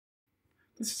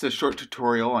This is a short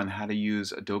tutorial on how to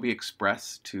use Adobe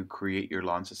Express to create your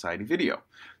Lawn Society video.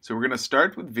 So we're going to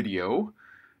start with video,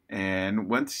 and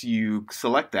once you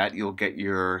select that, you'll get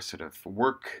your sort of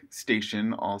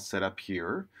workstation all set up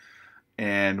here.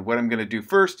 And what I'm going to do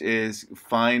first is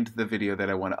find the video that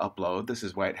I want to upload. This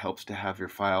is why it helps to have your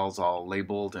files all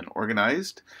labeled and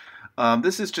organized.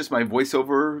 This is just my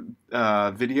voiceover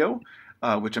video,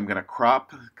 which I'm going to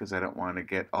crop because I don't want to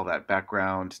get all that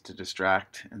background to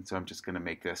distract. And so I'm just going to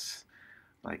make this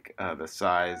like the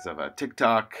size of a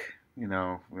TikTok. You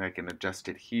know, I can adjust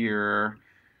it here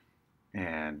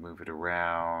and move it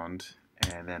around.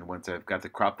 And then once I've got the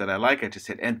crop that I like, I just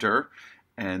hit enter,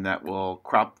 and that will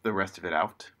crop the rest of it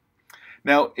out.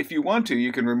 Now, if you want to,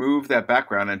 you can remove that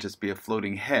background and just be a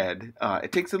floating head.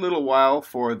 It takes a little while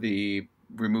for the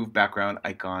remove background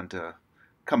icon to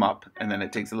come up, and then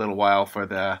it takes a little while for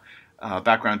the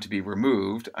background to be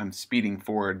removed. I'm speeding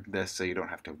forward this so you don't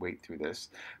have to wait through this.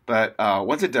 But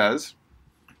once it does,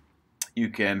 you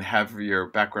can have your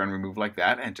background removed like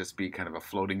that and just be kind of a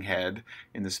floating head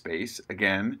in the space.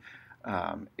 Again,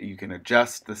 you can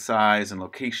adjust the size and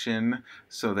location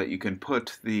so that you can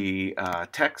put the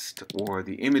text or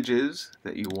the images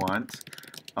that you want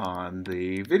on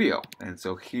the video. And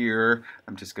so here,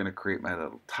 I'm just going to create my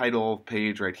little title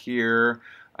page right here.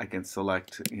 I can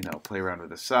select, play around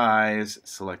with the size,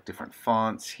 select different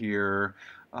fonts here,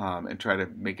 and try to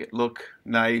make it look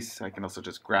nice. I can also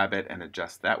just grab it and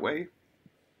adjust that way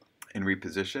and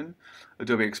reposition.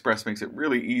 Adobe Express makes it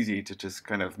really easy to just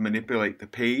kind of manipulate the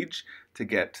page to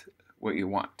get what you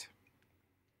want.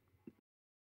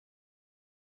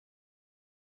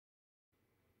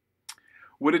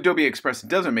 What Adobe Express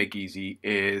doesn't make easy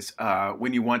is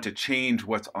when you want to change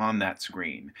what's on that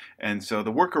screen. And so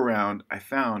the workaround I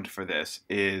found for this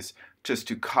is just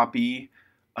to copy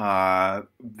the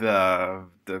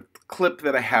clip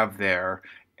that I have there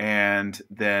and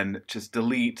then just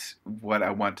delete what I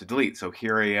want to delete. So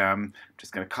here I am,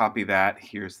 just going to copy that.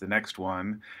 Here's the next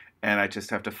one. And I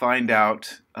just have to find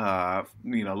out,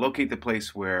 locate the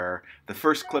place where the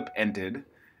first clip ended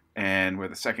and where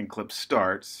the second clip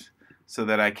starts so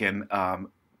that I can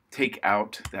take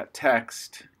out that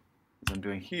text, as I'm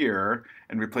doing here,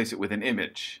 and replace it with an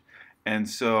image. And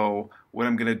so what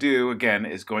I'm going to do, again,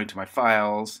 is going to my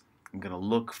files. I'm going to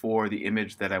look for the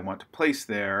image that I want to place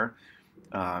there.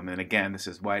 And again, this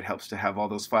is why it helps to have all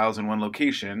those files in one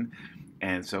location.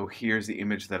 And so here's the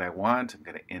image that I want. I'm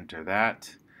going to enter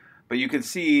that. But you can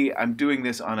see I'm doing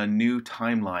this on a new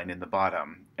timeline in the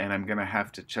bottom. And I'm going to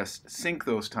have to just sync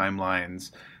those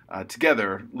timelines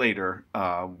together later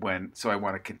so I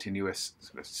want a continuous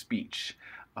sort of speech.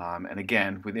 And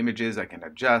again, with images, I can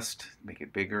adjust, make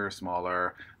it bigger,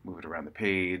 smaller, move it around the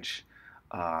page.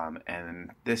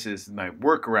 And this is my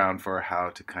workaround for how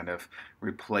to kind of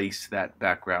replace that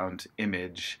background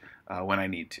image when I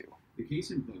need to. The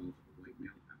case involved a white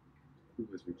male applicant who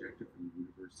was rejected from the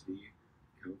university